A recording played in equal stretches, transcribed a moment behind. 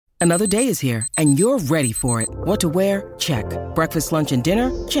Another day is here, and you're ready for it. What to wear? Check. Breakfast, lunch, and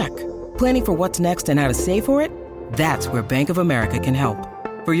dinner? Check. Planning for what's next and how to save for it? That's where Bank of America can help.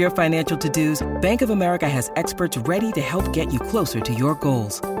 For your financial to-dos, Bank of America has experts ready to help get you closer to your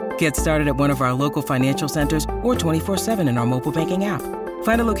goals. Get started at one of our local financial centers or 24/7 in our mobile banking app.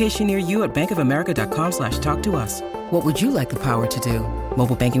 Find a location near you at bankofamerica.com/talktous. What would you like the power to do?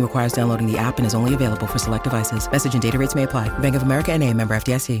 Mobile banking requires downloading the app and is only available for select devices. Message and data rates may apply. Bank of America N.A., member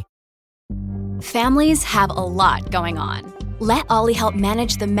FDIC. Families have a lot going on. Let Ollie help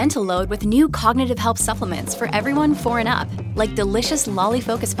manage the mental load with new cognitive help supplements for everyone 4 and up, like delicious Lolly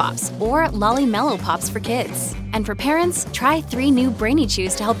Focus Pops or Lolly Mellow Pops for kids. And for parents, try 3 new Brainy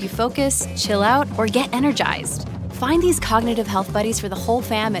Chews to help you focus, chill out, or get energized. Find these cognitive health buddies for the whole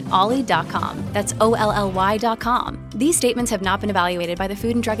fam at ollie.com. That's OLLY.com. These statements have not been evaluated by the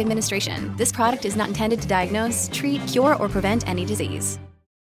Food and Drug Administration. This product is not intended to diagnose, treat, cure, or prevent any disease.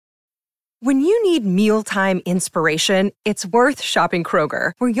 When you need mealtime inspiration, it's worth shopping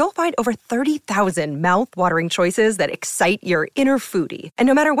Kroger, where you'll find over 30,000 mouth-watering choices that excite your inner foodie. And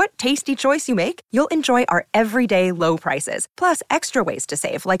no matter what tasty choice you make, you'll enjoy our everyday low prices, plus extra ways to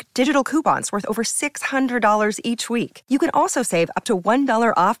save, like digital coupons worth over $600 each week. You can also save up to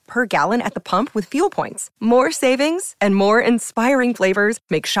 $1 off per gallon at the pump with fuel points. More savings and more inspiring flavors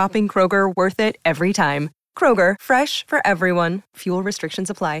make shopping Kroger worth it every time. Kroger, fresh for everyone. Fuel restrictions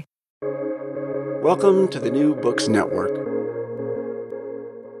apply. Welcome to the New Books Network.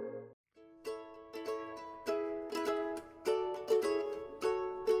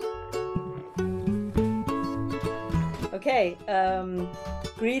 Okay,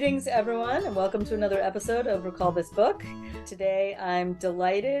 greetings everyone, and welcome to another episode of Recall This Book. Today I'm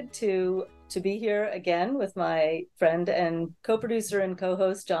delighted to be here again with my friend and co-producer and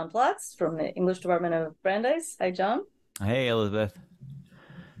co-host John Plotz from the English Department of Brandeis. Hi, John. Hey, Elizabeth.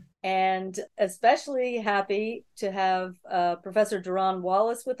 And especially happy to have Professor Derron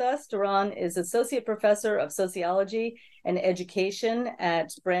Wallace with us. Derron is Associate Professor of Sociology and Education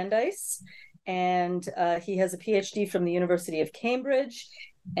at Brandeis, and he has a PhD from the University of Cambridge,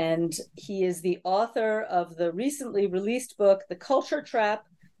 and he is the author of the recently released book, The Culture Trap: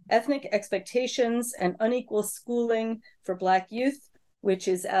 Ethnic Expectations and Unequal Schooling for Black Youth, which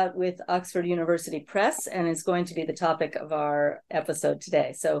is out with Oxford University Press and is going to be the topic of our episode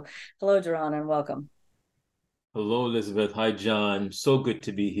today. So hello, Derron, and welcome. Hello, Elizabeth. Hi, John. So good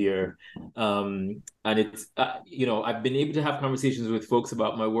to be here. And it's, I've been able to have conversations with folks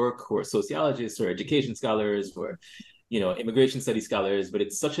about my work who are sociologists or education scholars or, immigration studies scholars, but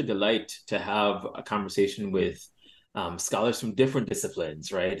it's such a delight to have a conversation with scholars from different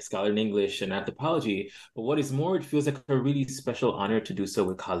disciplines, right? A scholar in English and anthropology. But what is more, it feels like a really special honor to do so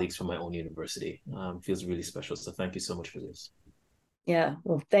with colleagues from my own university. Feels really special. So thank you so much for this. Yeah,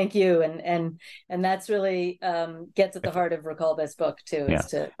 well, thank you. And that's really gets at the heart of Recall This Book, too. Yeah. Is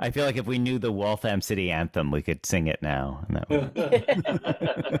to... I feel like if we knew the Waltham City anthem, we could sing it now.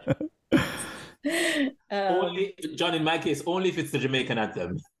 Only, John, in my case, only if it's the Jamaican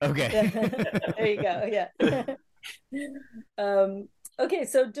anthem. Okay. There you go. Yeah. Okay,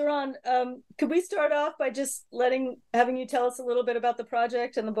 so Derron, could we start off by just having you tell us a little bit about the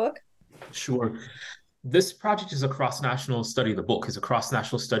project and the book? Sure. This project is a cross-national study. The book is a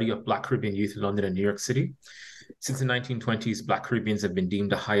cross-national study of Black Caribbean youth in London and New York City. Since the 1920s, Black Caribbeans have been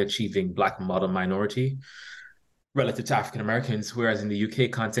deemed a high-achieving Black model minority relative to African Americans, whereas in the UK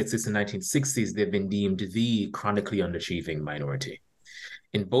context, since the 1960s, they've been deemed the chronically underachieving minority.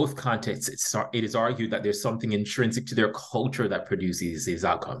 In both contexts, it is argued that there's something intrinsic to their culture that produces these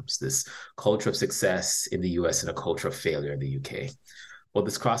outcomes, this culture of success in the US and a culture of failure in the UK. Well,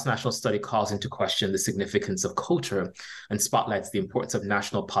 this cross-national study calls into question the significance of culture and spotlights the importance of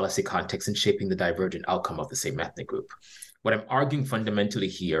national policy context in shaping the divergent outcome of the same ethnic group. What I'm arguing fundamentally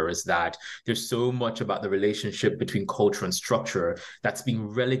here is that there's so much about the relationship between culture and structure that's being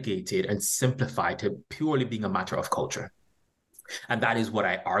relegated and simplified to purely being a matter of culture. And that is what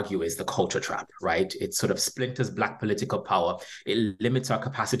I argue is the culture trap, right? It sort of splinters Black political power. It limits our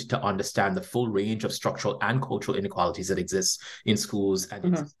capacity to understand the full range of structural and cultural inequalities that exist in schools and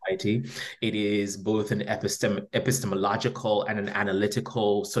in society. It is both an epistemological and an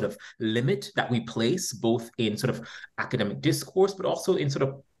analytical sort of limit that we place both in sort of academic discourse, but also in sort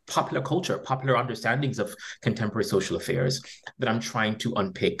of popular culture, popular understandings of contemporary social affairs that I'm trying to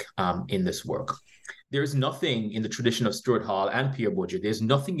unpick in this work. there's nothing in the tradition of Stuart Hall and Pierre Bourdieu, there's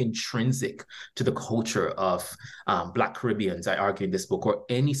nothing intrinsic to the culture of Black Caribbeans, I argue in this book, or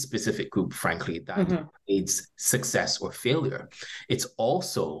any specific group, frankly, that aids success or failure. It's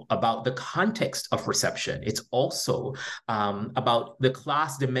also about the context of reception. It's also about the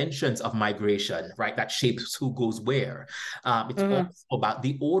class dimensions of migration, right, that shapes who goes where. It's also about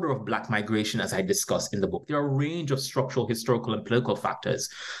the order of Black migration, as I discuss in the book. There are a range of structural, historical, and political factors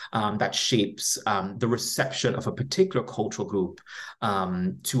that shapes the reception of a particular cultural group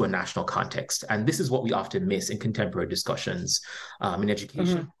to a national context. And this is what we often miss in contemporary discussions in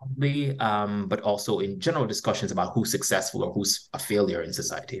education, probably, but also in general discussions about who's successful or who's a failure in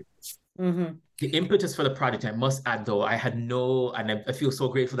society. The impetus for the project, I must add, though, I had no, and I feel so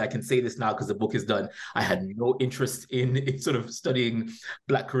grateful that I can say this now because the book is done. I had no interest in sort of studying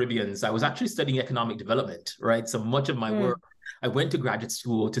Black Caribbeans. I was actually studying economic development, right? So much of my work, I went to graduate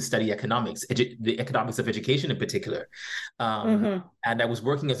school to study economics, the economics of education in particular. And I was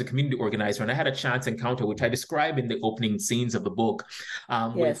working as a community organizer, and I had a chance encounter, which I describe in the opening scenes of the book,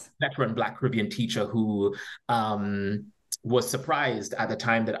 with a veteran Black Caribbean teacher who was surprised at the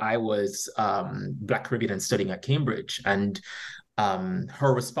time that I was Black Caribbean and studying at Cambridge. And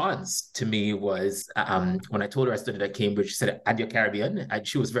her response to me was, when I told her I studied at Cambridge, she said, "And you're Caribbean?" And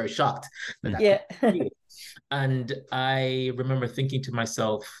she was very shocked. And I remember thinking to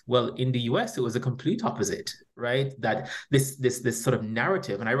myself, well, in the US, it was a complete opposite, right? That this sort of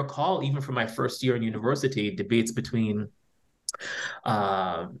narrative. And I recall even from my first year in university, debates between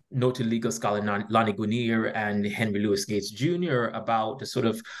noted legal scholar Lonnie Guinier and Henry Louis Gates Jr. about the sort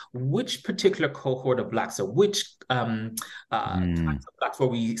of which particular cohort of Blacks or which types of Blacks were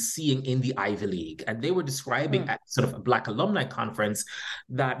we seeing in the Ivy League. And they were describing at sort of a Black alumni conference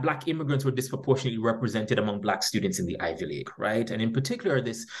that Black immigrants were disproportionately represented among Black students in the Ivy League, right? And in particular,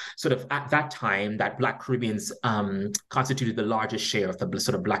 this sort of at that time that Black Caribbeans constituted the largest share of the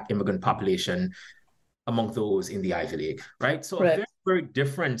sort of Black immigrant population among those in the Ivy League, right? So a very, very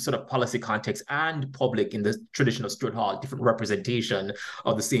different sort of policy context and public in the tradition of Stuart Hall, different representation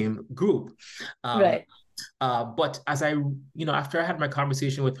of the same group. But as I, after I had my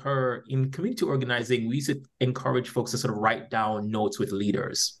conversation with her in community organizing, we used to encourage folks to sort of write down notes with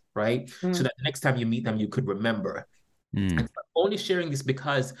leaders, right? So that the next time you meet them, you could remember. And I'm only sharing this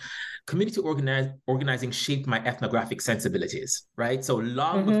because community organizing shaped my ethnographic sensibilities, right? So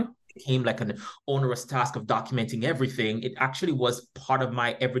long before it became like an onerous task of documenting everything, it actually was part of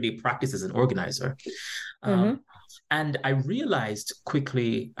my everyday practice as an organizer. And I realized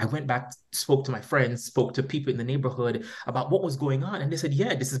quickly, I went back, spoke to my friends, spoke to people in the neighborhood about what was going on. And they said,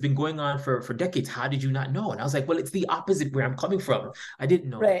 yeah, this has been going on for decades. How did you not know? And I was like, well, it's the opposite where I'm coming from. I didn't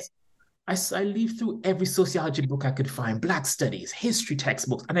know this. I leafed through every sociology book I could find, Black studies, history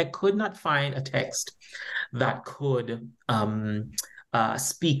textbooks, and I could not find a text that could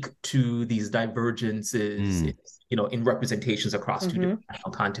speak to these divergences, in representations across two different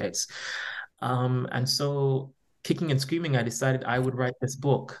national contexts. And so, kicking and screaming, I decided I would write this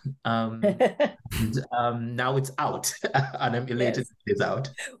book. Now it's out, and I'm elated it's out.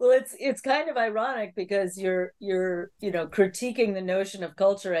 Well, it's kind of ironic because you're critiquing the notion of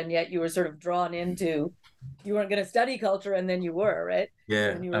culture, and yet you were sort of drawn into. You weren't going to study culture, and then you were, right? Yeah,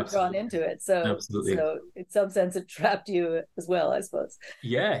 and you were drawn into it. So in some sense, it trapped you as well, I suppose.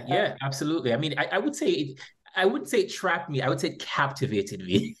 Yeah, absolutely. I mean, I would say. I wouldn't say it trapped me. I would say it captivated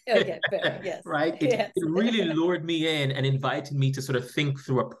me. Okay, fair. Yes. Right? It really lured me in and invited me to sort of think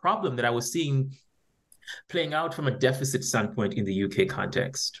through a problem that I was seeing playing out from a deficit standpoint in the UK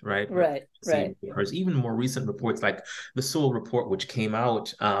context, right? Right. There's even more recent reports like the Sewell report, which came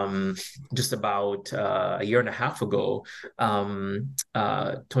out just about a year and a half ago.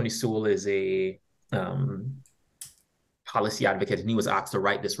 Tony Sewell is a policy advocate, and he was asked to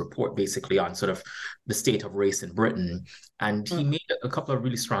write this report basically on sort of the state of race in Britain. And he made a couple of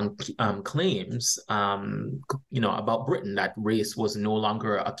really strong claims, about Britain, that race was no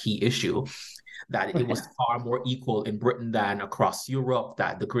longer a key issue, that it was far more equal in Britain than across Europe,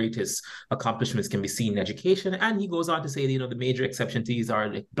 that the greatest accomplishments can be seen in education. And he goes on to say, the major exception to these are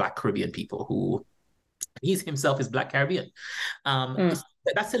like Black Caribbean people who he himself is Black Caribbean.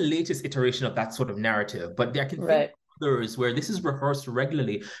 That's the latest iteration of that sort of narrative, but I can think where this is rehearsed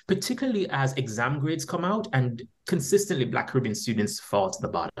regularly, particularly as exam grades come out and consistently Black Caribbean students fall to the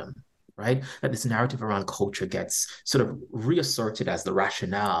bottom, right? That this narrative around culture gets sort of reasserted as the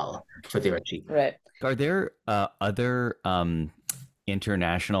rationale for their achievement. Right. Are there other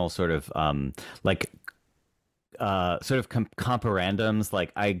international sort of sort of comparandums,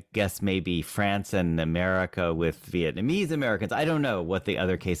 like I guess maybe France and America with Vietnamese Americans. I don't know what the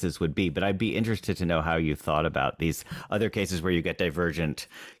other cases would be, but I'd be interested to know how you thought about these other cases where you get divergent,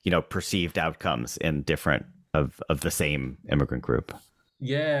 perceived outcomes in different of the same immigrant group.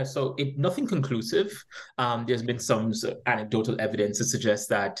 Yeah, so nothing conclusive. There's been some anecdotal evidence to suggest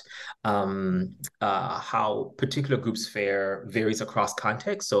that how particular groups fare varies across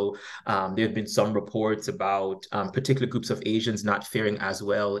context. So there have been some reports about particular groups of Asians not faring as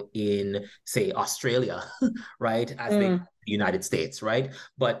well in, say, Australia, right, as they the United States, right?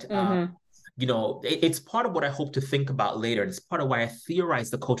 But it's part of what I hope to think about later. And it's part of why I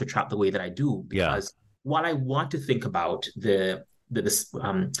theorize the culture trap the way that I do, because while I want to think about the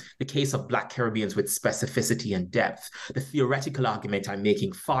case of Black Caribbeans with specificity and depth, the theoretical argument I'm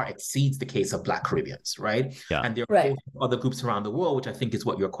making far exceeds the case of Black Caribbeans, right? Yeah. And there are other groups around the world, which I think is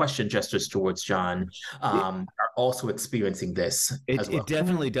what your question gestures towards, John, are also experiencing this as well. It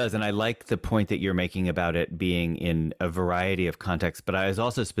definitely does. And I like the point that you're making about it being in a variety of contexts. But I was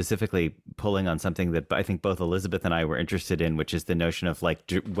also specifically pulling on something that I think both Elizabeth and I were interested in, which is the notion of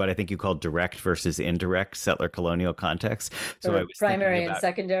like what I think you call direct versus indirect settler colonial context. So I was primary and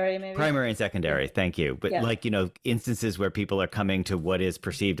secondary, maybe? Primary and secondary, thank you. But instances where people are coming to what is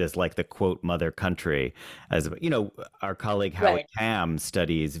perceived as like the quote mother country. As our colleague Howard Tam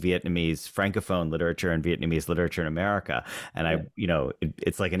studies Vietnamese Francophone literature and Vietnamese literature in America. And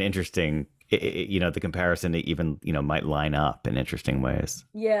it's like an interesting, the comparison even, might line up in interesting ways.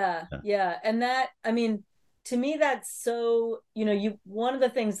 Yeah. And that, I mean, to me, that's so, one of the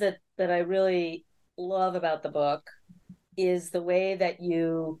things that I really love about the book is the way that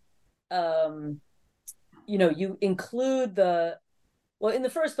you include in the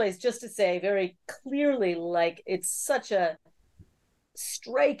first place, just to say very clearly, like, it's such a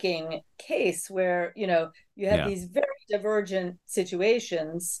striking case where, you have these very divergent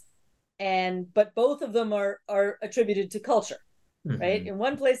situations, but both of them are attributed to culture, right? In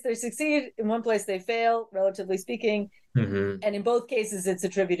one place they succeed, in one place they fail, relatively speaking. And in both cases, it's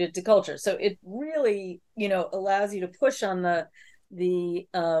attributed to culture. So it really, allows you to push on the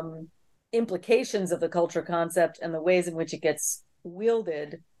implications of the culture concept and the ways in which it gets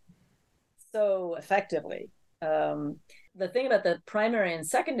wielded so effectively. The thing about the primary and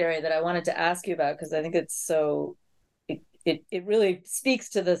secondary that I wanted to ask you about, because I think it's so, it really speaks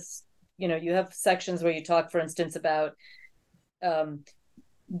to this, you have sections where you talk, for instance, about,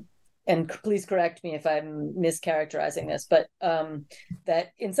 and please correct me if I'm mischaracterizing this, but that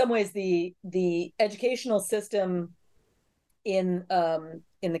in some ways the educational system in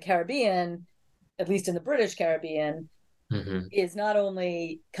the Caribbean, at least in the British Caribbean, is not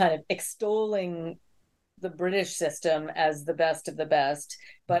only kind of extolling the British system as the best of the best,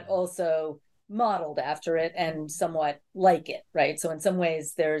 but also modeled after it and somewhat like it, right? So in some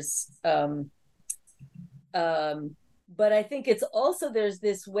ways there's but I think it's also, there's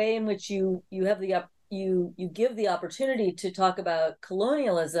this way in which you have you give the opportunity to talk about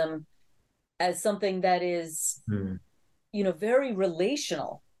colonialism as something that is, very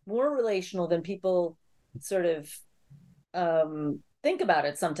relational, more relational than people sort of think about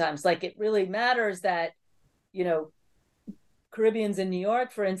it sometimes. Like, it really matters that, Caribbeans in New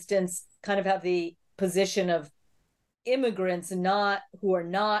York, for instance, kind of have the position of immigrants who are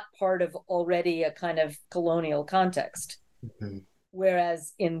not part of already a kind of colonial context.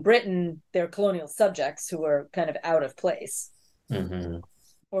 Whereas in Britain, they're colonial subjects who are kind of out of place.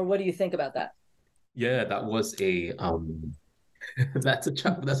 Or what do you think about that? Yeah, that was that's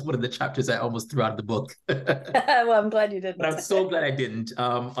one of the chapters I almost threw out of the book. Well, I'm glad you didn't. But I'm so glad I didn't,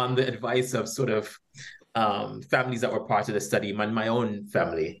 on the advice of sort of families that were part of the study, my own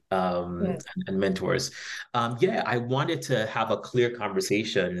family, and mentors. I wanted to have a clear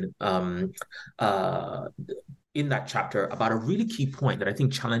conversation in that chapter about a really key point that I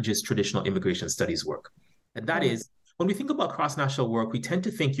think challenges traditional immigration studies work. And that is, when we think about cross-national work, we tend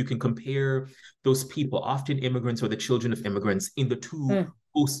to think you can compare those people, often immigrants or the children of immigrants, in the two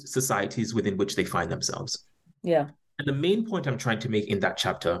host societies within which they find themselves. Yeah. And the main point I'm trying to make in that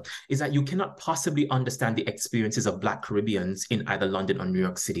chapter is that you cannot possibly understand the experiences of Black Caribbeans in either London or New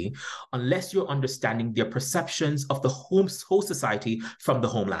York City unless you're understanding their perceptions of the host society from the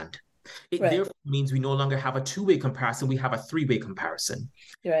homeland. It therefore means we no longer have a two-way comparison, we have a three-way comparison.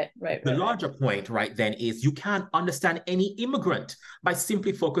 The larger point, then, is you can't understand any immigrant by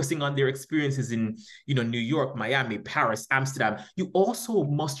simply focusing on their experiences in, New York, Miami, Paris, Amsterdam. You also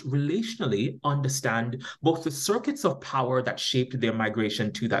must relationally understand both the circuits of power that shaped their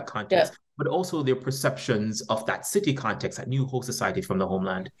migration to that context, but also their perceptions of that city context, that new host society from the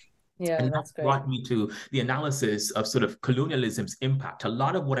homeland. Yeah, and that's that great. brought me to the analysis of sort of colonialism's impact. A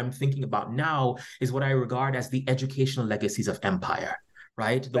lot of what I'm thinking about now is what I regard as the educational legacies of empire.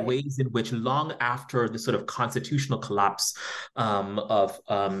 Right? The ways in which long after the sort of constitutional collapse of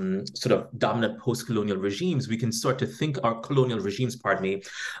sort of dominant post-colonial regimes, we can start to think our colonial regimes, pardon me,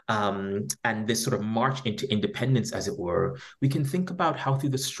 and this sort of march into independence, as it were, we can think about how through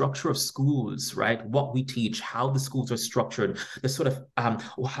the structure of schools, right, what we teach, how the schools are structured, the sort of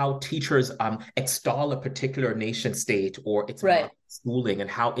how teachers extol a particular nation state or its schooling, and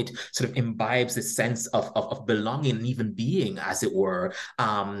how it sort of imbibes this sense of belonging and even being, as it were,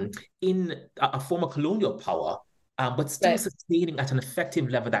 in a form of colonial power, but still sustaining at an effective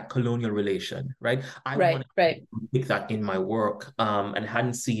level that colonial relation, right? I want to pick that in my work, and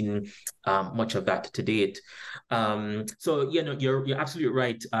hadn't seen much of that to date. So you're absolutely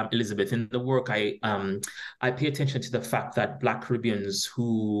right, Elizabeth. In the work, I pay attention to the fact that Black Caribbeans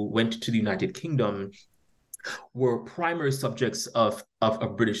who went to the United Kingdom were primary subjects of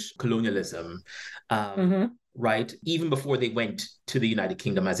British colonialism, right? Even before they went to the United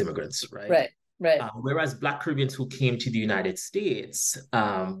Kingdom as immigrants, right? Whereas Black Caribbeans who came to the United States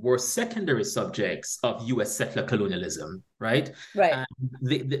were secondary subjects of U.S. settler colonialism, right?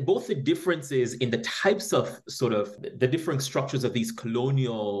 Both the differences in the types of sort of the differing structures of these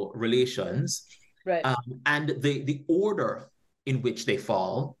colonial relations, and the order in which they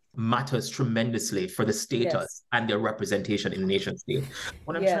fall matters tremendously for the status and their representation in the nation state.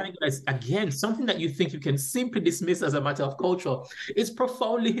 What I'm trying to get is, again, something that you think you can simply dismiss as a matter of culture is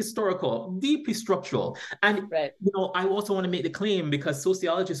profoundly historical, deeply structural. And, I also want to make the claim, because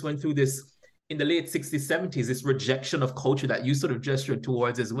sociologists went through this in the late 60s, 70s, this rejection of culture that you sort of gestured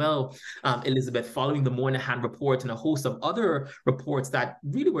towards as well, Elizabeth, following the Moynihan report and a host of other reports that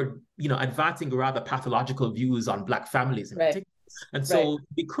really were, advancing rather pathological views on Black families in particular. And so to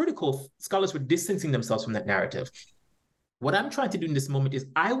be critical, scholars were distancing themselves from that narrative. What I'm trying to do in this moment is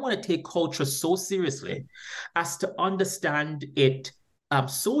I want to take culture so seriously as to understand it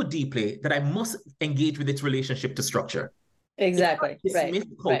so deeply that I must engage with its relationship to structure. Exactly. It's not dismiss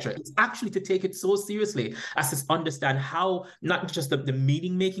culture. It's actually to take it so seriously as to understand how, not just the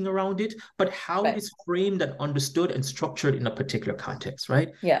meaning making around it, but how it is framed and understood and structured in a particular context,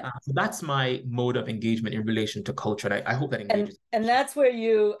 right? So that's my mode of engagement in relation to culture. And I hope that engages. And that's where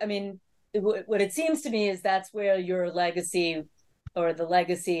what it seems to me is that's where your legacy, or the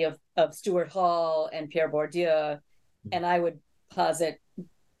legacy of Stuart Hall and Pierre Bourdieu, and I would posit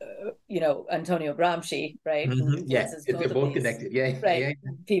Antonio Gramsci, right? Yes, they're both connected.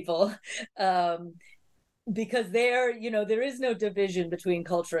 People, because there is no division between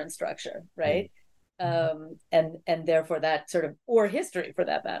culture and structure, right? And therefore that sort of, or history for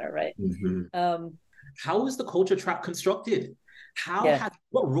that matter, right? How is the culture track constructed?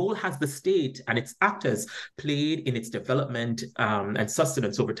 What role has the state and its actors played in its development and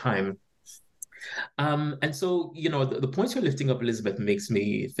sustenance over time? And so, the points you're lifting up, Elizabeth, makes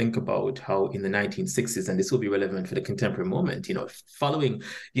me think about how in the 1960s, and this will be relevant for the contemporary moment, following,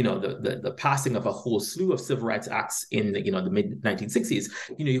 the passing of a whole slew of civil rights acts in, the mid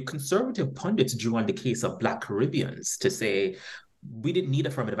 1960s, conservative pundits drew on the case of Black Caribbeans to say, we didn't need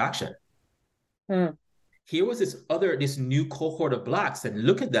affirmative action. Here was this new cohort of Blacks, and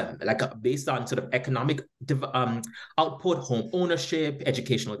look at them, based on sort of economic output, home ownership,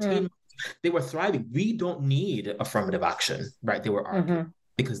 educational attainment. They were thriving. We don't need affirmative action, right? They were arguing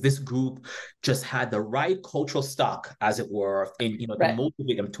because this group just had the right cultural stock, as it were, in to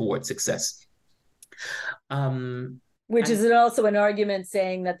motivate them towards success. Which is also an argument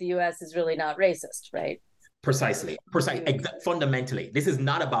saying that the U.S. is really not racist, right? Precisely. Fundamentally, this is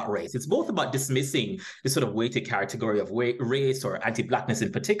not about race. It's both about dismissing this sort of weighted category of race or anti-Blackness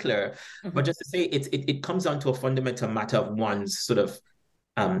in particular, but just to say it comes down to a fundamental matter of one's sort of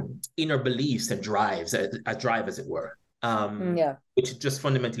inner beliefs and drives, as it were, which just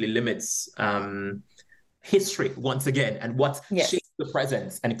fundamentally limits history once again and what shapes the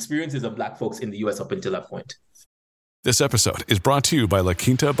presence and experiences of Black folks in the U.S. up until that point. This episode is brought to you by La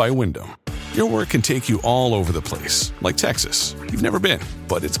Quinta by Wyndham. Your work can take you all over the place, like Texas. You've never been,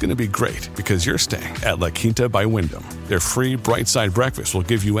 but it's going to be great because you're staying at La Quinta by Wyndham. Their free Bright Side breakfast will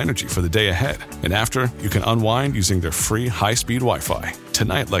give you energy for the day ahead. And after, you can unwind using their free high-speed Wi-Fi.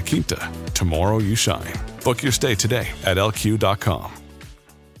 Tonight, La Quinta. Tomorrow, you shine. Book your stay today at LQ.com.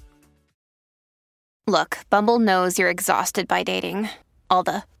 Look, Bumble knows you're exhausted by dating. All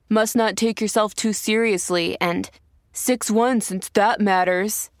the, must not take yourself too seriously, and 6'1" since that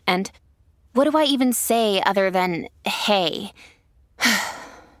matters, and what do I even say other than, hey?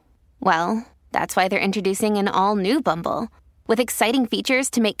 Well, that's why they're introducing an all-new Bumble, With exciting features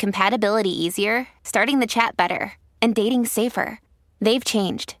to make compatibility easier, starting the chat better, and dating safer. They've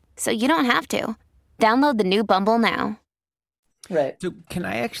changed, so you don't have to. Download the new Bumble now. Right. So can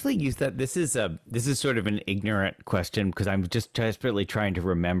I actually use that? This is sort of an ignorant question because I'm just desperately trying to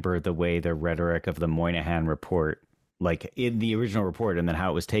remember the way the rhetoric of the Moynihan report, like in the original report, and then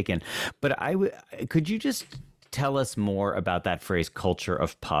how it was taken. But could you just tell us more about that phrase, culture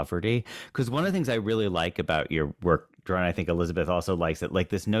of poverty? Because one of the things I really like about your work, Derron, I think Elizabeth also likes it, like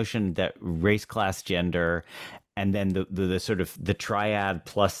this notion that race, class, gender, and then the sort of the triad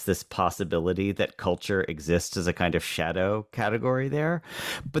plus this possibility that culture exists as a kind of shadow category there.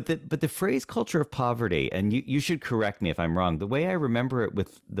 But the phrase culture of poverty, and you should correct me if I'm wrong, the way I remember it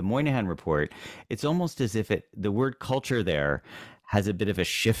with the Moynihan report, it's almost as if the word culture there has a bit of a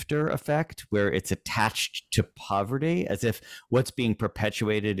shifter effect where it's attached to poverty, as if what's being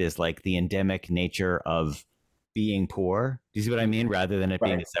perpetuated is like the endemic nature of being poor. Do you see what I mean? Rather than it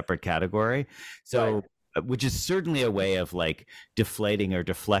being a separate category. So, which is certainly a way of like deflating or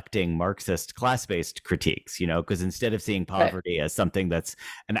deflecting Marxist class-based critiques, you know, because instead of seeing poverty as something that's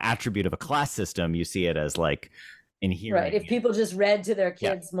an attribute of a class system, you see it as like inherent. Right. If people just read to their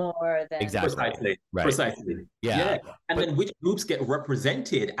kids more, then precisely. Yeah. And then which groups get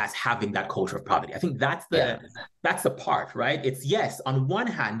represented as having that culture of poverty? I think that's the part, right? It's yes, on one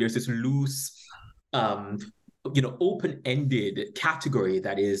hand, there's this loose open-ended category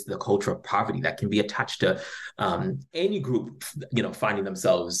that is the culture of poverty that can be attached to any group, finding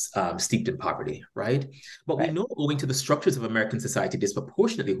themselves steeped in poverty, right? But we know, owing to the structures of American society,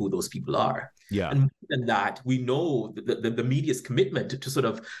 disproportionately who those people are. Yeah. And more than that, we know the media's commitment to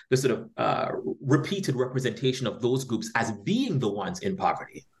the repeated representation of those groups as being the ones in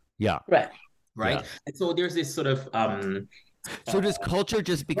poverty. Yeah. Right. Yeah. And so there's this sort of so does culture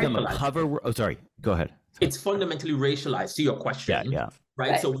just become a cover? Oh, sorry. Go ahead. It's fundamentally racialized, to your question. Yeah.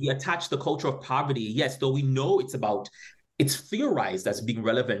 Right? So we attach the culture of poverty, yes, though we know it's theorized as being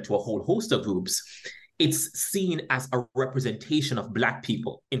relevant to a whole host of groups. It's seen as a representation of Black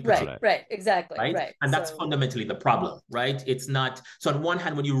people in particular. Right, exactly. Right. And that's fundamentally the problem, right? It's not, so on one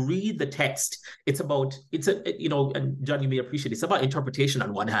hand, when you read the text, and John, you may appreciate it's about interpretation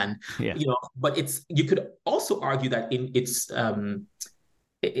on one hand, but you could also argue that it's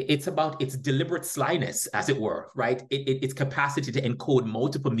about its deliberate slyness, as it were, right? Its capacity to encode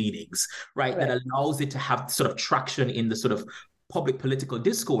multiple meanings, right? That allows it to have sort of traction in the sort of public political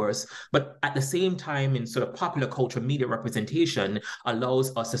discourse, but at the same time in sort of popular culture media representation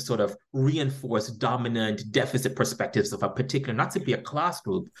allows us to sort of reinforce dominant deficit perspectives of a particular, not simply a class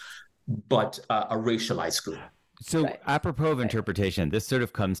group, but a racialized group. So apropos of interpretation, this sort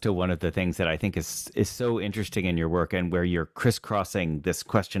of comes to one of the things that I think is so interesting in your work, and where you're crisscrossing this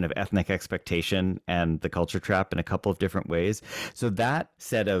question of ethnic expectation and the culture trap in a couple of different ways. So that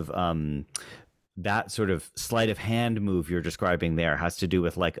set of that sort of sleight of hand move you're describing there has to do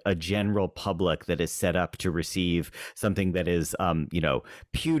with like a general public that is set up to receive something that is,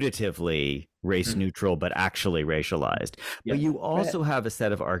 putatively race neutral, but actually racialized. Yeah. But you also have a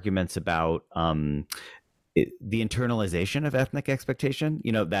set of arguments about the internalization of ethnic expectation.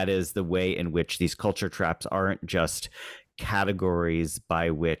 That is the way in which these culture traps aren't just categories by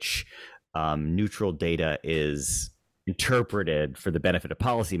which neutral data is interpreted for the benefit of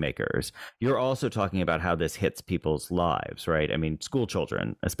policymakers. You're also talking about how this hits people's lives, right? I mean, school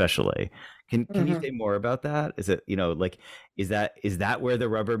children especially. Can you say more about that? Is it, is that where the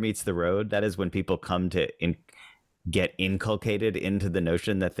rubber meets the road? That is when people come to get inculcated into the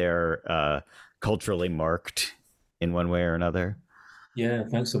notion that they're culturally marked in one way or another? Yeah,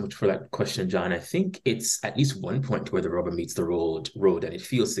 thanks so much for that question, John. I think it's at least one point where the rubber meets the road, and it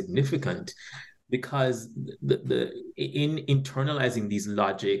feels significant. Because in internalizing these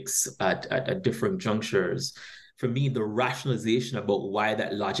logics at different junctures, for me, the rationalization about why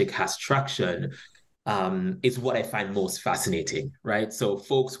that logic has traction is what I find most fascinating, right? So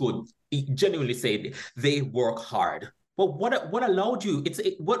folks would genuinely say they work hard. Well, what allowed you?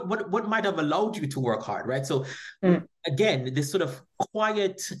 What might have allowed you to work hard, right? So again, this sort of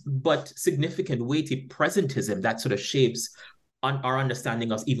quiet but significant weighty presentism that sort of shapes on our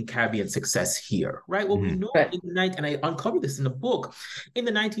understanding of even Caribbean success here, right? Well, we know and I uncovered this in the book, in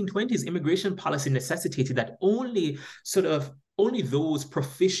the 1920s, immigration policy necessitated that only those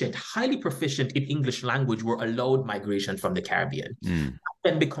highly proficient in English language were allowed migration from the Caribbean.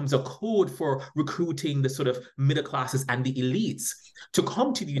 Then becomes a code for recruiting the sort of middle classes and the elites to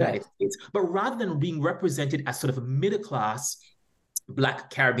come to the United States. But rather than being represented as sort of middle class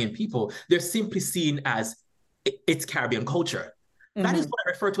Black Caribbean people, they're simply seen as it's Caribbean culture. That is what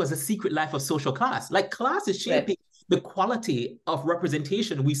I refer to as a secret life of social class. Like class is shaping the quality of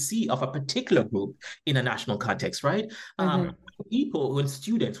representation we see of a particular group in a national context, right? People, when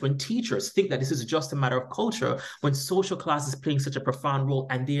students, when teachers think that this is just a matter of culture, when social class is playing such a profound role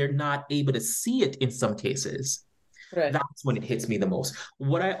and they're not able to see it in some cases, that's when it hits me the most.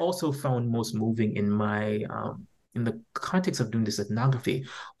 What I also found most moving in my in the context of doing this ethnography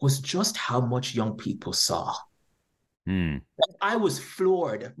was just how much young people saw. I was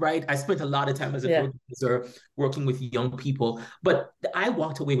floored, right? I spent a lot of time as a professor working with young people, but I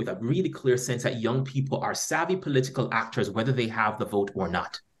walked away with a really clear sense that young people are savvy political actors, whether they have the vote or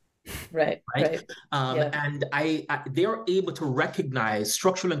not. Right. And they're able to recognize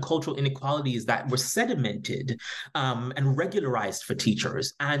structural and cultural inequalities that were sedimented and regularized for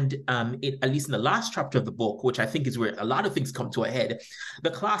teachers. And at least in the last chapter of the book, which I think is where a lot of things come to a head,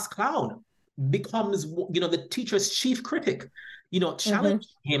 the class clown becomes, the teacher's chief critic, challenging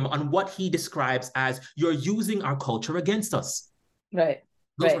him on what he describes as, you're using our culture against us. Right.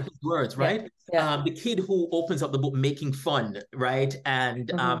 Those were his words, right? The kid who opens up the book making fun, right? And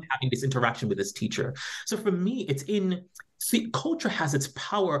having this interaction with his teacher. So for me, culture has its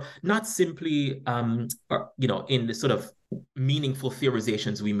power, not simply, in the sort of meaningful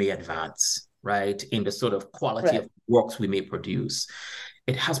theorizations we may advance, right? In the sort of quality of works we may produce.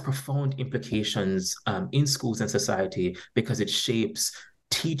 It has profound implications in schools and society because it shapes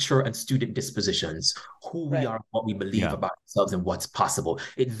teacher and student dispositions, who we are, what we believe about ourselves and what's possible.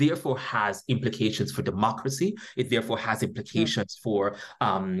 It therefore has implications for democracy. It therefore has implications for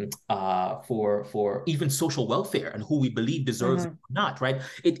even social welfare and who we believe deserves it or not, right?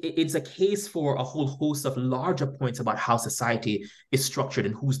 It's a case for a whole host of larger points about how society is structured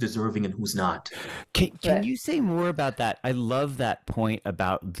and who's deserving and who's not. Can you say more about that? I love that point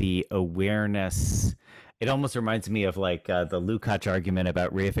about the awareness. It almost reminds me of like the Lukács argument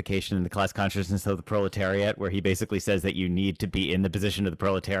about reification in the class consciousness of the proletariat, where he basically says that you need to be in the position of the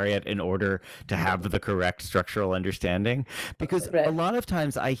proletariat in order to have the correct structural understanding. Because a lot of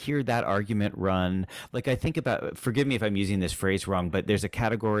times I hear that argument run, like I think about, forgive me if I'm using this phrase wrong, but there's a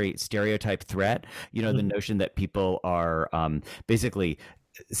category, stereotype threat, the notion that people are basically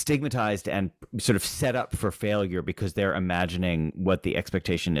stigmatized and sort of set up for failure because they're imagining what the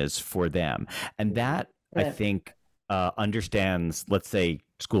expectation is for them. And that, I think, understands, let's say,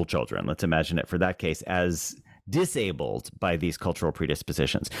 school children, let's imagine it for that case, as disabled by these cultural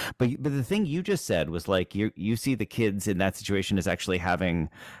predispositions. But the thing you just said was like, you see the kids in that situation as actually having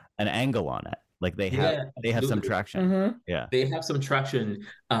an angle on it. Like they have some traction. They have some traction,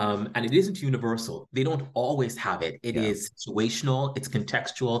 and it isn't universal. They don't always have it. It is situational, it's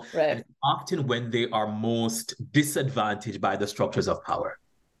contextual, and it's often when they are most disadvantaged by the structures of power.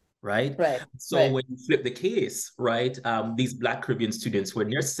 Right. So when you flip the case, right, these Black Caribbean students, when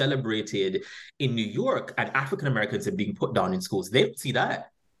they're celebrated in New York and African Americans are being put down in schools, they don't see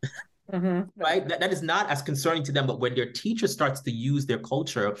that. Right. That is not as concerning to them. But when their teacher starts to use their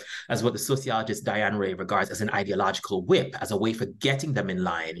culture as what the sociologist Diane Ray regards as an ideological whip, as a way for getting them in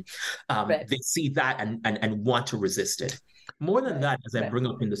line, they see that and want to resist it. More than that, as I bring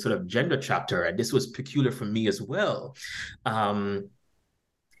up in the sort of gender chapter, and this was peculiar for me as well,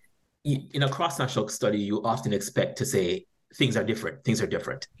 in a cross-national study, you often expect to say things are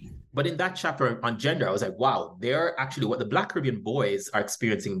different. But in that chapter on gender, I was like, wow, they're actually, what the Black Caribbean boys are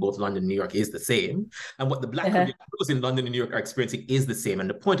experiencing in both London and New York is the same. And what the Black Caribbean girls in London and New York are experiencing is the same. And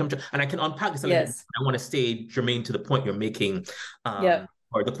the point and I can unpack this a little bit. I want to stay germane to the point you're making,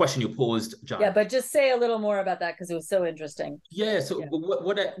 or the question you posed, John. Yeah, but just say a little more about that because it was so interesting.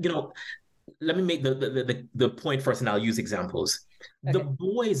 Let me make the point first, and I'll use examples. Okay. The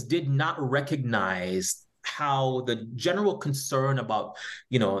boys did not recognize how the general concern about,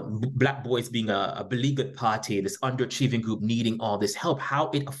 Black boys being a beleaguered party, this underachieving group needing all this help, how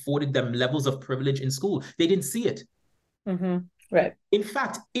it afforded them levels of privilege in school. They didn't see it. Right. In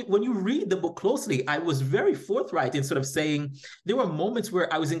fact, when you read the book closely, I was very forthright in sort of saying there were moments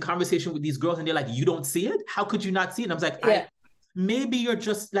where I was in conversation with these girls and they're like, you don't see it? How could you not see it? And I was like, maybe you're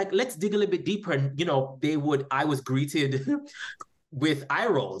just like, let's dig a little bit deeper. And, I was greeted with eye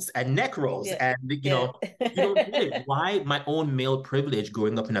rolls and neck rolls. And, you don't get it. Why my own male privilege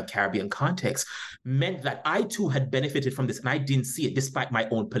growing up in a Caribbean context meant that I too had benefited from this and I didn't see it despite my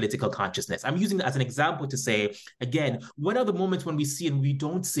own political consciousness. I'm using that as an example to say, again, what are the moments when we see and we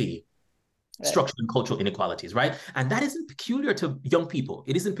don't see structural and cultural inequalities, right? And that isn't peculiar to young people.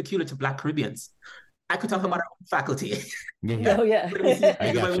 It isn't peculiar to Black Caribbeans. I could talk about our own faculty. Yeah. Oh, yeah.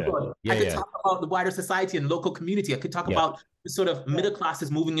 I could talk about the wider society and local community. I could talk about the sort of middle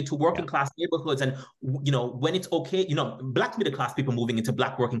classes moving into working class neighborhoods, and when it's okay, Black middle class people moving into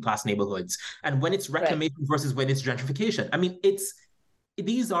Black working class neighborhoods, and when it's reclamation versus when it's gentrification. I mean,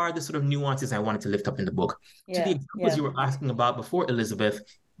 these are the sort of nuances I wanted to lift up in the book. To the examples you were asking about before, Elizabeth,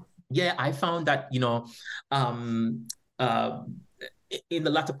 I found that in the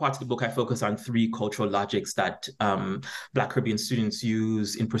latter part of the book, I focus on 3 cultural logics that Black Caribbean students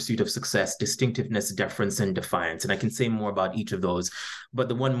use in pursuit of success: distinctiveness, deference, and defiance. And I can say more about each of those, but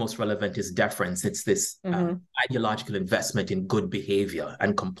the one most relevant is deference. It's this ideological investment in good behavior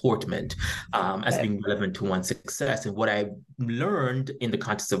and comportment as being relevant to one's success. And what I learned in the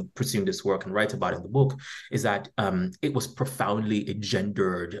context of pursuing this work and write about in the book is that it was profoundly a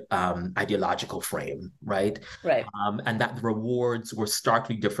gendered ideological frame, right? And that the rewards were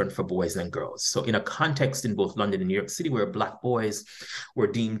starkly different for boys and girls. So in a context in both London and New York City where Black boys were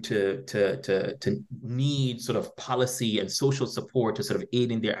deemed to need sort of policy and social support to sort of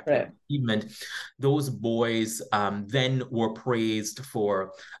aid in their academic achievement, those boys then were praised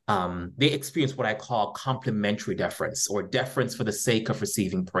for, they experienced what I call complimentary deference, or deference for the sake of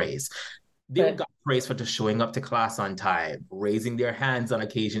receiving praise. They got praise for just showing up to class on time, raising their hands on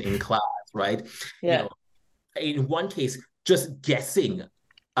occasion in class, right? In one case, just guessing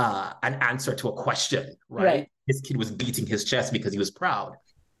an answer to a question, right? This kid was beating his chest because he was proud.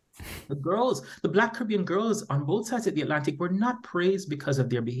 The Black Caribbean girls on both sides of the Atlantic were not praised because of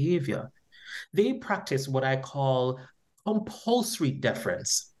their behavior. They practiced what I call compulsory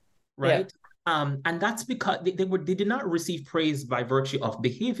deference, right? And that's because they did not receive praise by virtue of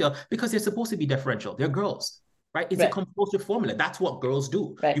behavior, because they're supposed to be deferential. They're girls, right? It's a compulsory formula. That's what girls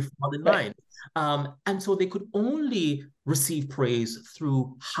do. You fall in line. And so they could only receive praise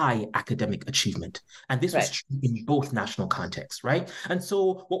through high academic achievement. And this was true in both national contexts, right? And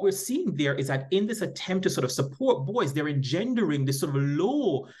so what we're seeing there is that in this attempt to sort of support boys, they're engendering this sort of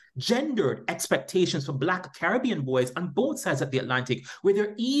low gendered expectations for Black Caribbean boys on both sides of the Atlantic, where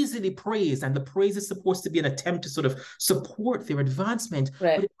they're easily praised, and the praise is supposed to be an attempt to sort of support their advancement,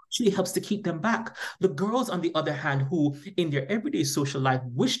 but it actually helps to keep them back. The girls, on the other hand, who in their everyday social life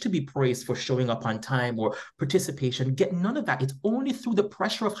wish to be praised for showing up on time or participation, get none of that. It's only through the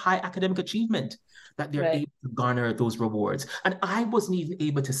pressure of high academic achievement that they're able to garner those rewards. And I wasn't even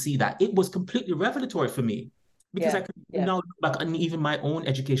able to see that. It was completely revelatory for me, because I could now look back on even my own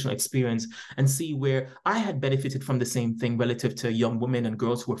educational experience and see where I had benefited from the same thing relative to young women and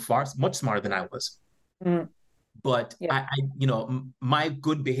girls who were much smarter than I was. But I my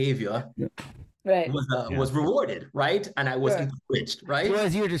good behavior was rewarded, right? And I was encouraged, right? Well,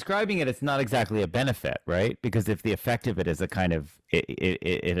 as you're describing it, it's not exactly a benefit, right? Because if the effect of it is a kind of,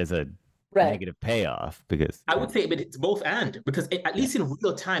 it is a negative payoff, because I would say, but it's both and, because at least in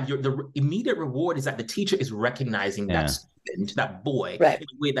real time, the immediate reward is that the teacher is recognizing that student, that boy, in a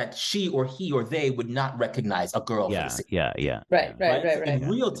way that she or he or they would not recognize a girl. In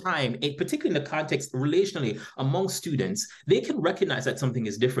real time, particularly in the context relationally among students, they can recognize that something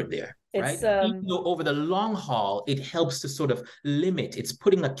is different there. Right? Even though over the long haul, it helps to sort of limit, it's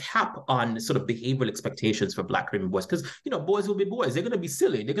putting a cap on sort of behavioral expectations for Black Caribbean boys. Because, boys will be boys. They're going to be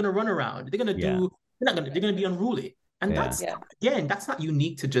silly. They're going to run around. They're going to they're going to be unruly. And that's, again, that's not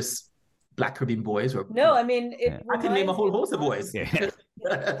unique to just Black Caribbean boys. No, I mean, I can name a whole host of boys.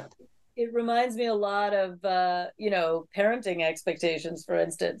 It reminds me a lot of, parenting expectations, for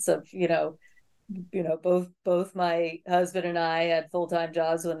instance, of, both my husband and I had full-time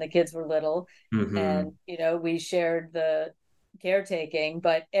jobs when the kids were little, and we shared the caretaking,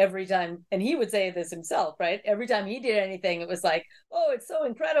 but every time, and he would say this himself, right? Every time he did anything, it was like, oh, it's so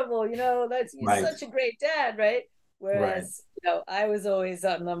incredible, that's such a great dad, right? Whereas I was always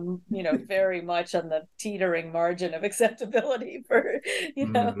on the very much on the teetering margin of acceptability for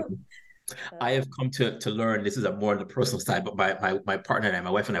I have come to learn, this is a more on the personal side, but my partner and I, my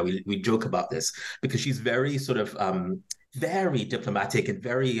wife and I, we joke about this, because she's very sort of very diplomatic and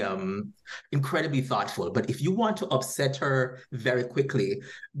very incredibly thoughtful. But if you want to upset her very quickly,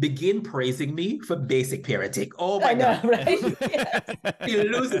 begin praising me for basic parenting. Oh my God, right? She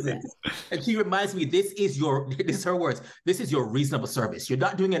loses it. And she reminds me, this is her words, this is your reasonable service. You're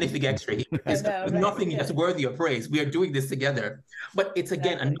not doing anything extra here. There's nothing that's worthy of praise. We are doing this together. But it's,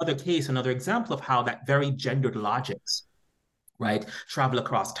 again, another case, another example of how that very gendered logics right? Travel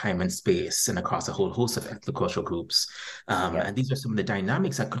across time and space and across a whole host of ethnocultural groups. And these are some of the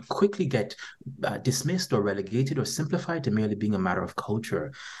dynamics that could quickly get dismissed or relegated or simplified to merely being a matter of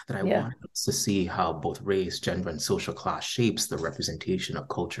culture, that I wanted us to see how both race, gender, and social class shapes the representation of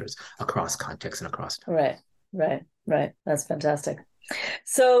cultures across contexts and across time. Right. That's fantastic.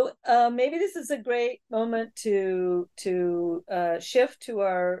 So maybe this is a great moment to shift to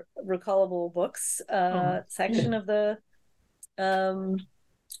our recallable books section of the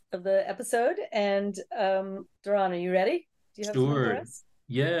episode. And Derron, are you ready? Do you have something for us?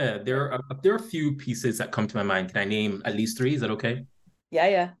 Yeah, there are a few pieces that come to my mind. Can I name at least three? Is that okay?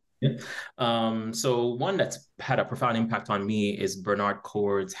 Yeah. So one that's had a profound impact on me is Bernard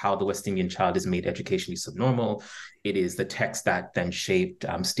Coard's How the West Indian Child is Made Educationally Subnormal. It is the text that then shaped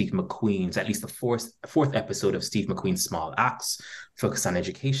Steve McQueen's, at least the fourth episode of Steve McQueen's Small Acts, focused on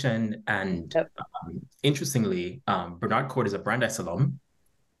education. And interestingly, Bernard Coard is a Brandeis alum.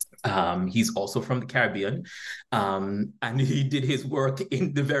 He's also from the Caribbean, and he did his work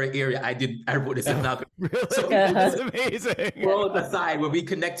in the very area I wrote this ethnography. Really? So that's amazing. Both aside, when we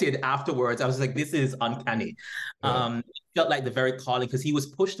connected afterwards, I was like, this is uncanny. It felt like the very calling, because he was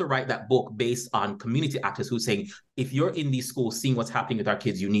pushed to write that book based on community actors who were saying, if you're in these schools seeing what's happening with our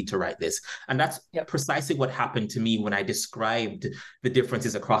kids, you need to write this. And that's precisely what happened to me when I described the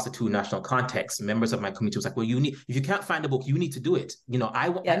differences across the two national contexts. Members of my community was like, well, if you can't find a book, you need to do it. I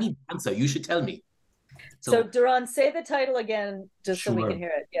need an answer. You should tell me. So Derron, say the title again, just so we can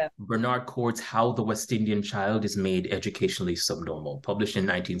hear it. Yeah. Bernard Coard's How the West Indian Child is Made Educationally Subnormal, published in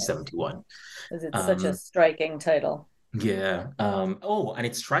 1971. It's such a striking title. Yeah. And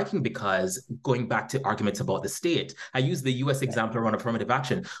it's striking because going back to arguments about the state, I use the US example around affirmative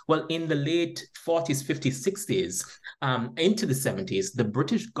action. Well, in the late 40s, 50s, 60s, into the 70s, the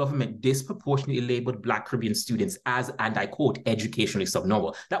British government disproportionately labeled Black Caribbean students as, and I quote, educationally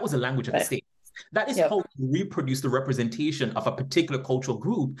subnormal. That was the language of the state. That is how we reproduce the representation of a particular cultural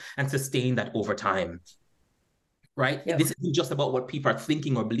group and sustain that over time. Right? This isn't just about what people are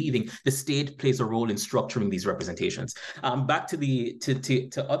thinking or believing. The state plays a role in structuring these representations. Back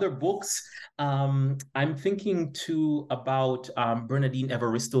to other books, I'm thinking too about Bernardine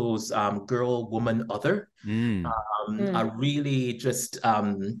Evaristo's Girl, Woman, Other. A really just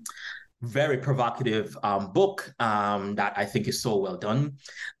very provocative book that I think is so well done.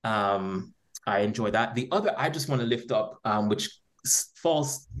 I enjoy that. The other I just want to lift up, which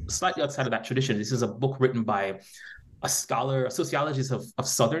falls slightly outside of that tradition. This is a book written by a scholar, a sociologist of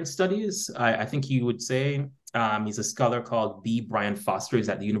Southern studies. I think you would say he's a scholar called B. Brian Foster. He's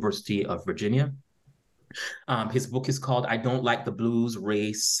at the University of Virginia. His book is called I Don't Like the Blues,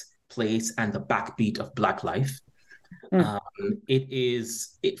 Race, Place, and the Backbeat of Black Life. For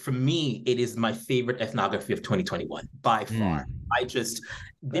me, it is my favorite ethnography of 2021 by far.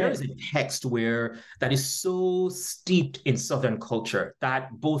 There is a text that is so steeped in Southern culture that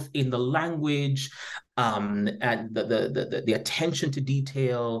both in the language and the attention to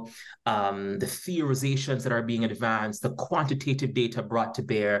detail, the theorizations that are being advanced, the quantitative data brought to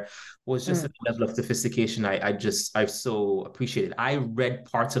bear was just a level of sophistication I so appreciated. I read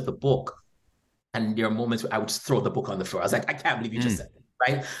parts of the book, and there are moments where I would just throw the book on the floor. I was like, I can't believe you just said it,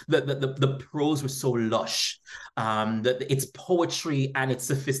 right? The prose was so lush. It's poetry and it's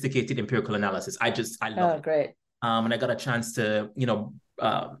sophisticated empirical analysis. I love it. Great. And I got a chance to,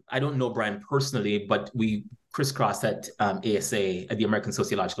 I don't know Brian personally, but we crisscrossed at ASA, at the American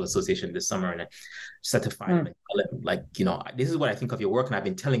Sociological Association this summer, and I just had to find him and tell him, like, this is what I think of your work, and I've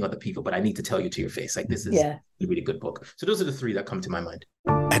been telling other people, but I need to tell you to your face. Like, this is a really good book. So those are the three that come to my mind.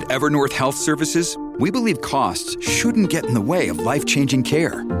 At Evernorth Health Services, we believe costs shouldn't get in the way of life-changing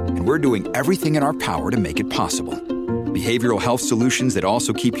care, and we're doing everything in our power to make it possible. Behavioral health solutions that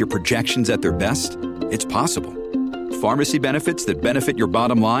also keep your projections at their best? It's possible. Pharmacy benefits that benefit your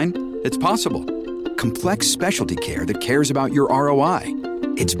bottom line? It's possible. Complex specialty care that cares about your ROI?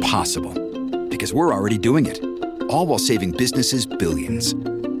 It's possible. Because we're already doing it. All while saving businesses billions.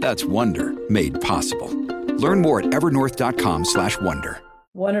 That's Wonder made possible. Learn more at evernorth.com/wonder.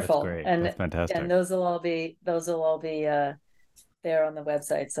 Wonderful. That's great. And that's fantastic. And those will all be there on the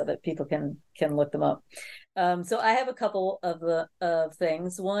website so that people can look them up. So I have a couple of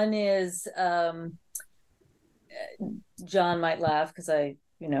things. One is John might laugh because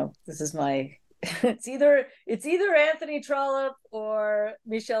this is my it's either Anthony Trollope or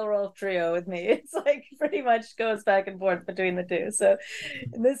Michel Rolfe trio with me. It's like pretty much goes back and forth between the two. So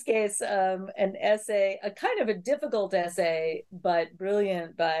in this case, an essay, a kind of a difficult essay, but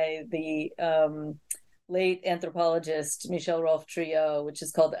brilliant, by the late anthropologist Michel Rolfe trio, which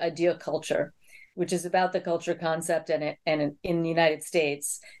is called Idea Culture. which is about the culture concept and in the United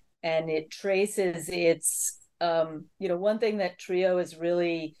States, and it traces its one thing that Trio is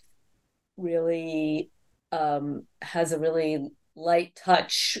really has a really light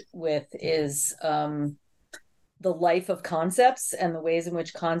touch with is the life of concepts and the ways in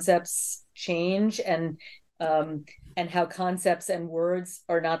which concepts change, and how concepts and words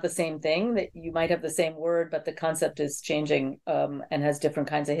are not the same thing, that you might have the same word, but the concept is changing and has different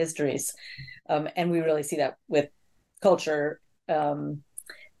kinds of histories. And we really see that with culture.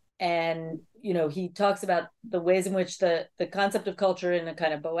 And, he talks about the ways in which the concept of culture in a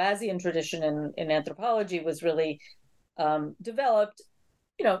kind of Boasian tradition in anthropology was really developed,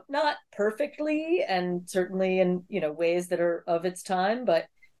 not perfectly, and certainly in, ways that are of its time, but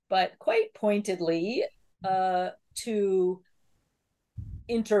quite pointedly to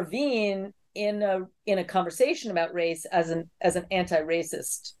intervene in a conversation about race as an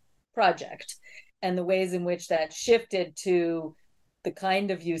anti-racist project, and the ways in which that shifted to the kind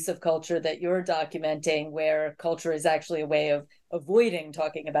of use of culture that you're documenting, where culture is actually a way of avoiding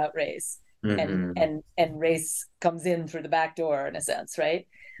talking about race, and race comes in through the back door in a sense, right?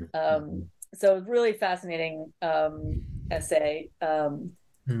 So really fascinating essay.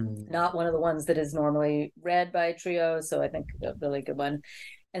 Not one of the ones that is normally read by Trio, so I think a really good one.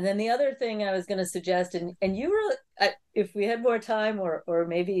 And then the other thing I was going to suggest, and you were, if we had more time, or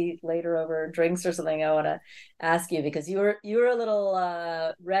maybe later over drinks or something, I want to ask you, because you were a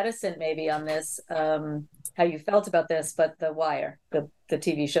little reticent maybe on this, how you felt about this, but The Wire, the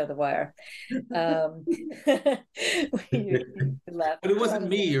TV show The Wire. But it wasn't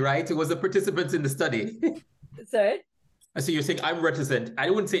me, right? It was the participants in the study. Sorry? So you're saying I'm reticent. I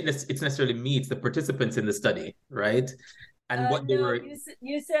wouldn't say it's necessarily me, it's the participants in the study, right? And what they were.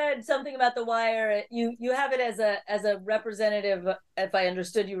 You said something about The Wire. You have it as a representative, if I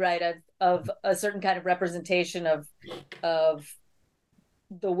understood you right, of a certain kind of representation of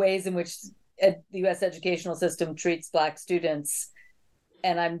the ways in which the U.S. educational system treats Black students,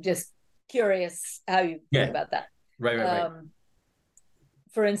 and I'm just curious how you think about that. Right.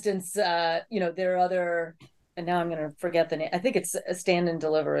 For instance, there are other. And now I'm going to forget the name. I think it's Stand and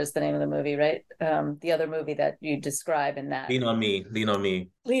Deliver is the name of the movie, right? The other movie that you describe in that. Lean on Me.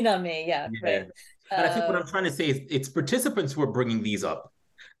 Yeah. Right. And I think what I'm trying to say is it's participants who are bringing these up.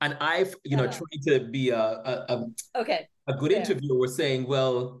 And I've, trying to be a good interviewer, saying,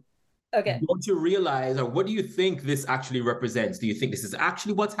 well, don't you realize, or what do you think this actually represents? Do you think this is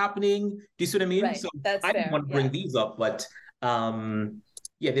actually what's happening? Do you see what I mean? Right. So That's I fair. didn't want to bring these up, but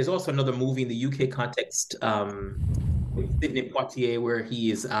there's also another movie in the UK context, with Sidney Poitier, where he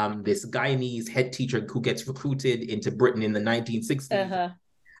is this Guyanese head teacher who gets recruited into Britain in the 1960s.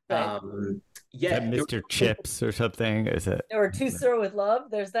 Right. Mr. Chips or something, is it? Or To Sir with Love.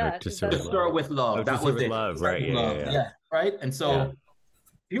 There's that. To Sir with Love. Oh, that was it. Love, right? Yeah. Right. And so.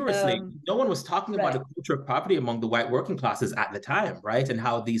 Curiously, no one was talking about the culture of poverty among the white working classes at the time, right? And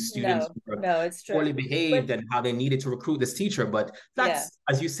how these students were it's true. poorly behaved, and how they needed to recruit this teacher. But that's,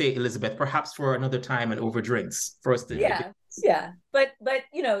 as you say, Elizabeth, perhaps for another time and over drinks for us to. But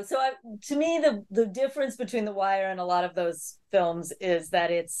so to me, the difference between The Wire and a lot of those films is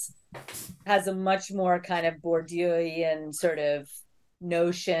that has a much more kind of Bourdieuian sort of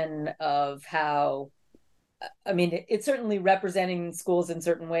notion of how. I mean, it's certainly representing schools in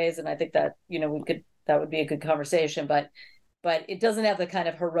certain ways, and I think that that would be a good conversation. But it doesn't have the kind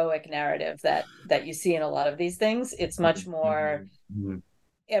of heroic narrative that you see in a lot of these things. It's much more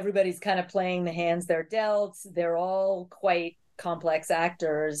everybody's kind of playing the hands they're dealt. They're all quite complex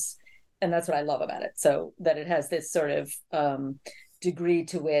actors, and that's what I love about it. So that it has this sort of degree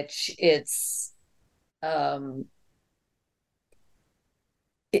to which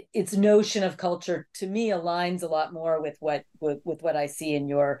its notion of culture, to me, aligns a lot more with what I see in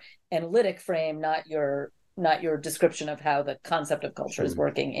your analytic frame, not your description of how the concept of culture is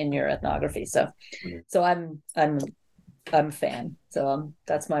working in your ethnography. So I'm a fan. So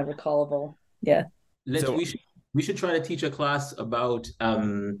that's my recallable. Yeah. We should try to teach a class about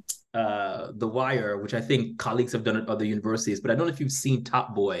The Wire, which I think colleagues have done at other universities. But I don't know if you've seen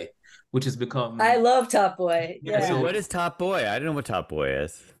Top Boy, which has become. I love Top Boy. Yeah. So what is Top Boy? I don't know what Top Boy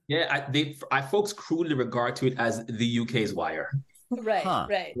is. Yeah, folks cruelly regard to it as the UK's Wire. Right.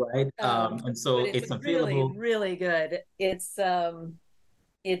 And so it's available. Really, really good. It's I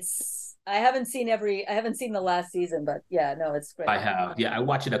haven't seen the last season, but it's great. I have. Yeah, I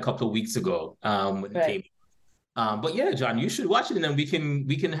watched it a couple of weeks ago when it came. But yeah, John, you should watch it, and then we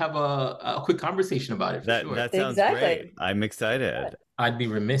can have a quick conversation about it. That sounds great. I'm excited. I'd be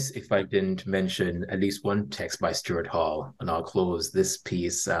remiss if I didn't mention at least one text by Stuart Hall, and I'll close this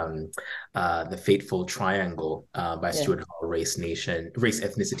piece, "The Fateful Triangle" by Stuart Hall, Race,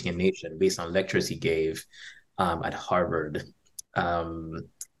 Ethnicity, and Nation, based on lectures he gave at Harvard.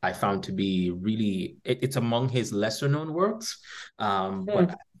 I found to be really, it's among his lesser known works,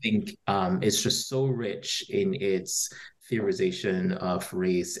 but I think it's just so rich in its theorization of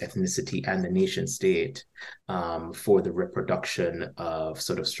race, ethnicity, and the nation state for the reproduction of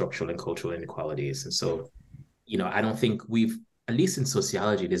sort of structural and cultural inequalities. And so, I don't think at least in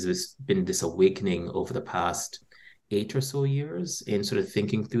sociology, there's been this awakening over the past 8 or so years in sort of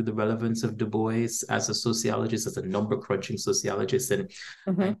thinking through the relevance of Du Bois as a sociologist, as a number crunching sociologist. And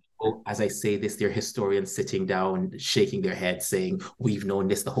as I say this, there are historians sitting down, shaking their heads, saying, we've known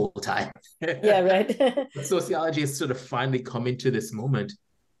this the whole time. Yeah, right. Sociology has sort of finally come into this moment,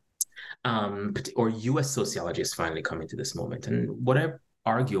 or US sociology has finally come into this moment. And what I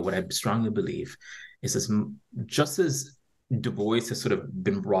strongly believe is just as Du Bois has sort of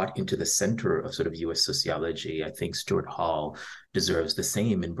been brought into the center of sort of US sociology, I think Stuart Hall deserves the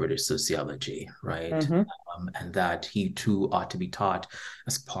same in British sociology, right? And that he too ought to be taught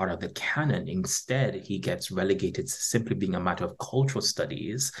as part of the canon. Instead, he gets relegated to simply being a matter of cultural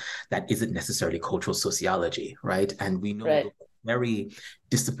studies that isn't necessarily cultural sociology, right? And we know those very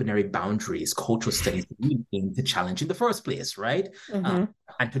disciplinary boundaries cultural studies aim to challenge in the first place, right?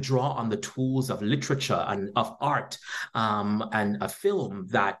 And to draw on the tools of literature and of art and a film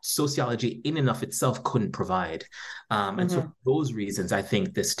that sociology in and of itself couldn't provide. And so for those reasons, I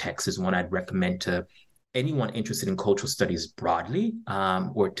think this text is one I'd recommend to anyone interested in cultural studies broadly,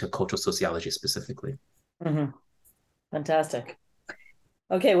 or to cultural sociology specifically. Fantastic.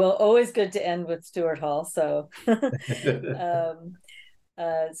 Okay, well, always good to end with Stuart Hall. So, so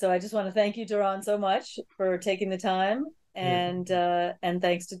I just want to thank you, Derron, so much for taking the time, and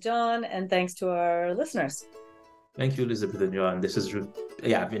thanks to John, and thanks to our listeners. Thank you, Elizabeth and John.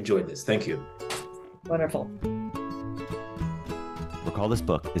 I've enjoyed this. Thank you. Wonderful. Recall This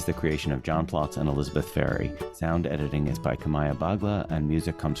Book is the creation of John Plotz and Elizabeth Ferry. Sound editing is by Kamaya Bagla, and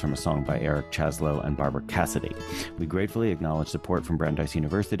music comes from a song by Eric Chaslow and Barbara Cassidy. We gratefully acknowledge support from Brandeis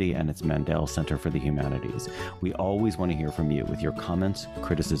University and its Mandel Center for the Humanities. We always want to hear from you with your comments,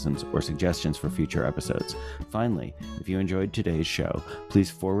 criticisms, or suggestions for future episodes. Finally, if you enjoyed today's show, please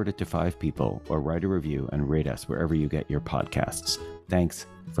forward it to 5 people or write a review and rate us wherever you get your podcasts. Thanks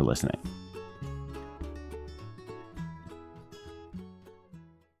for listening.